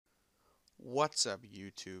What's up,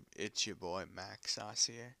 YouTube? It's your boy Max Sauce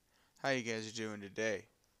here. How you guys doing today?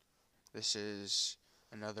 This is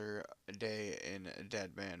another day in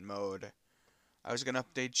Deadman mode. I was gonna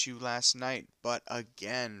update you last night, but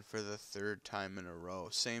again for the third time in a row,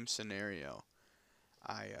 same scenario.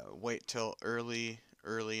 I wait till early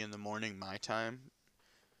in the morning my time,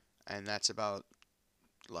 and that's about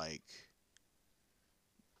like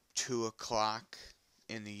 2 o'clock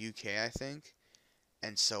in the UK, I think.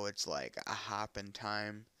 And so it's like a hop in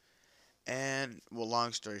time. And, well,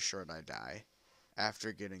 long story short, I die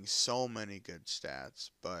after getting so many good stats.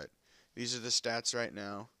 But these are the stats right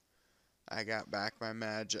now. I got back my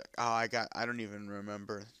magic. I don't even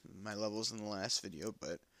remember my levels in the last video,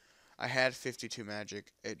 but I had 52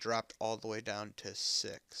 magic. It dropped all the way down to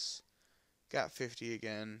 6. Got 50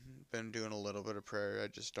 again. Been doing a little bit of prayer. I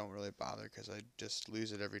just don't really bother because I just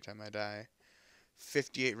lose it every time I die.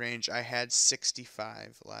 58 range. I had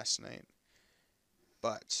 65 last night.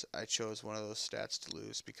 But I chose one of those stats to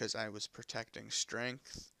lose because I was protecting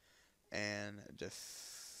strength and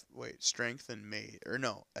strength and mage, or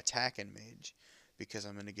no, attack and mage, because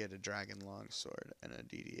I'm gonna get a dragon longsword and a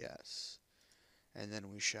DDS, and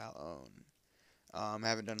then we shall own.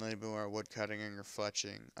 Haven't done any more woodcutting or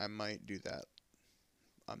fletching. I might do that.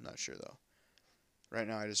 I'm not sure though. Right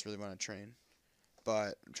now I just really want to train,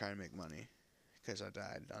 but I'm trying to make money because I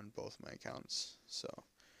died on both my accounts. So.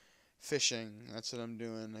 Fishing, that's what I'm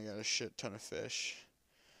doing. I got a shit ton of fish.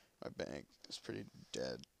 My bank is pretty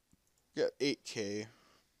dead. Got 8K,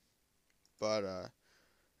 but I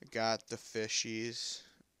got the fishies,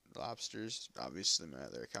 lobsters. Obviously, my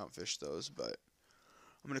other account fished those, but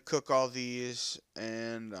I'm gonna cook all these,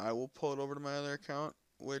 and I will pull it over to my other account,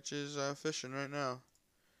 which is fishing right now.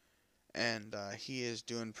 And he is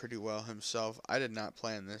doing pretty well himself. I did not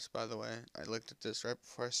plan this, by the way. I looked at this right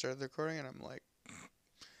before I started the recording, and I'm like,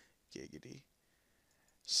 giggity.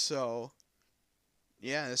 So,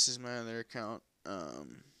 yeah, this is my other account. A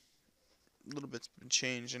little bit's been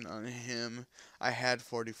changing on him. I had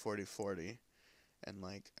 40, 40, 40, and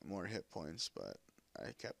like more hit points, but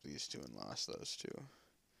I kept these two and lost those two.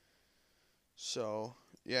 So,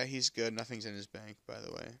 yeah, he's good. Nothing's in his bank, by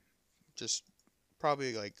the way. Just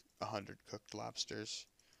probably like 100 cooked lobsters.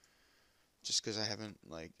 Just because I haven't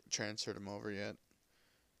like transferred them over yet.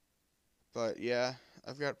 But yeah,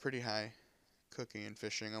 I've got pretty high cooking and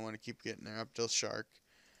fishing. I want to keep getting there up till shark,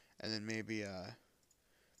 and then maybe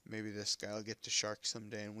this guy will get to shark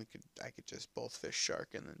someday, and I could just both fish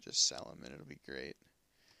shark and then just sell him, and it'll be great.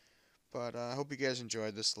 But I hope you guys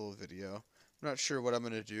enjoyed this little video. I'm not sure what I'm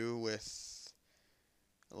gonna do with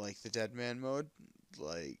like the Deadman mode,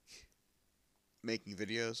 like making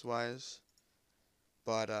videos wise.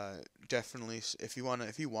 But definitely, if you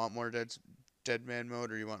want more Deadman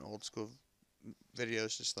mode, or you want old school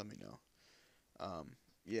videos, just let me know.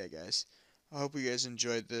 Yeah, guys. I hope you guys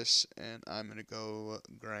enjoyed this, and I'm gonna go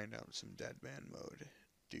grind out some Deadman mode.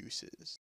 Deuces.